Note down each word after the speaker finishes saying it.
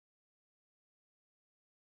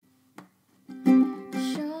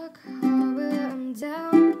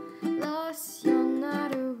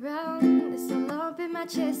my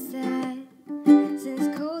chest at,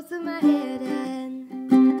 since cold through my head and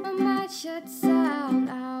my mind shuts out.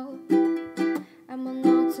 I'm on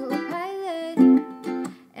autopilot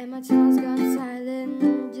and my tongue's gone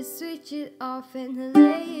silent. Just switch it off and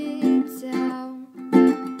lay it down.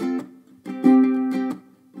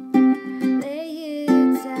 Lay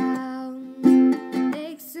it down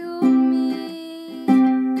next to me.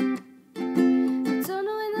 I don't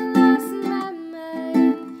know when I lost my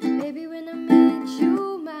mind, maybe when I made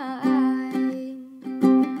you mine.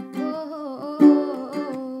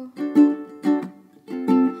 Oh, I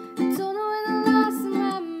don't know when I lost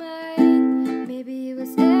my mind, maybe it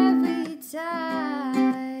was every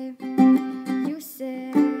time. You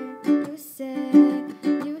said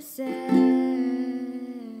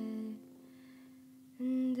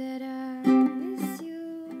that I miss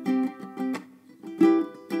you,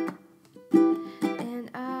 and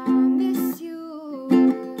I miss you.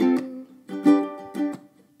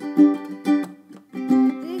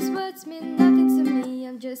 These words mean nothing to me,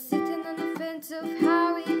 I'm just sitting on the fence of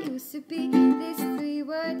how it used to be. These 3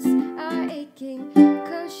 words are aching,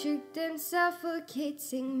 constricting,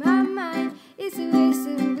 suffocating. My mind is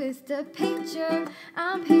erasing with the picture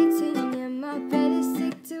I'm painting, and my bed is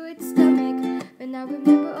sick to its stomach when I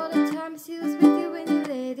remember all the times he was with you when you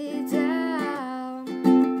laid it down.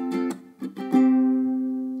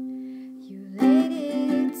 You laid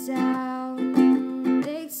it down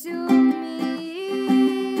next to me.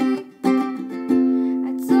 I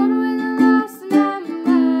don't know when I lost my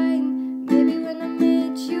mind, maybe when I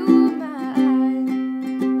made you mine.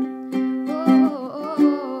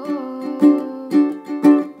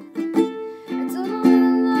 I don't know when I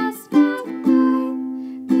lost my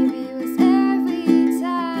mind, maybe it was every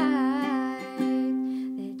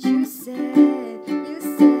time that you said that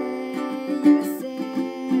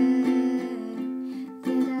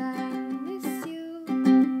I miss you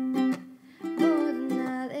more than I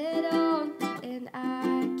let on, and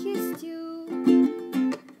I kissed you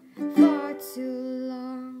far too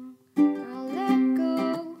long. I'll let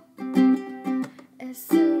go as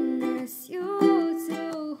soon as you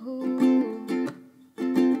do.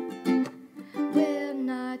 We're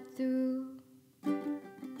not through. I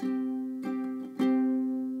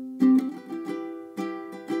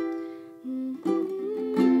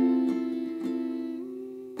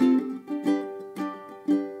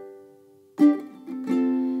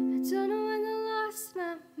don't know when I lost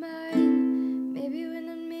my mind, maybe when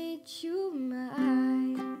I made you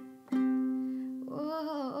mine.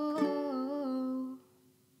 Whoa.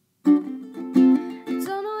 I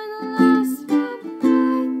don't know when I lost my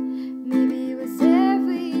mind, maybe it was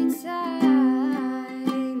every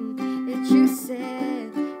time that you said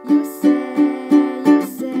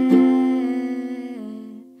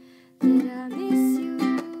that I miss you,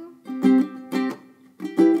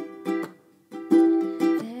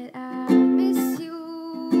 that I miss you.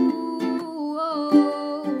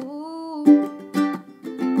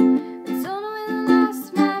 I don't know when I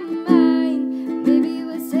lost my mind, maybe it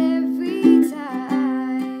was every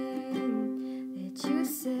time that you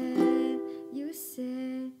said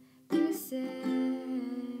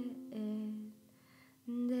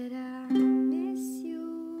that I miss you.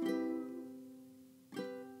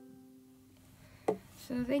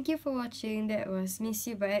 So thank you for watching. That was Miss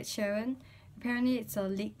You by Ed Sheeran. Apparently it's a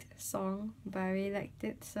leaked song, but I really liked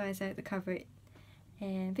it, so I decided to cover it.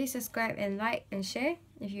 And please subscribe and like and share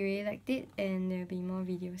if you really liked it, and there'll be more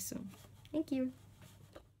videos soon. Thank you.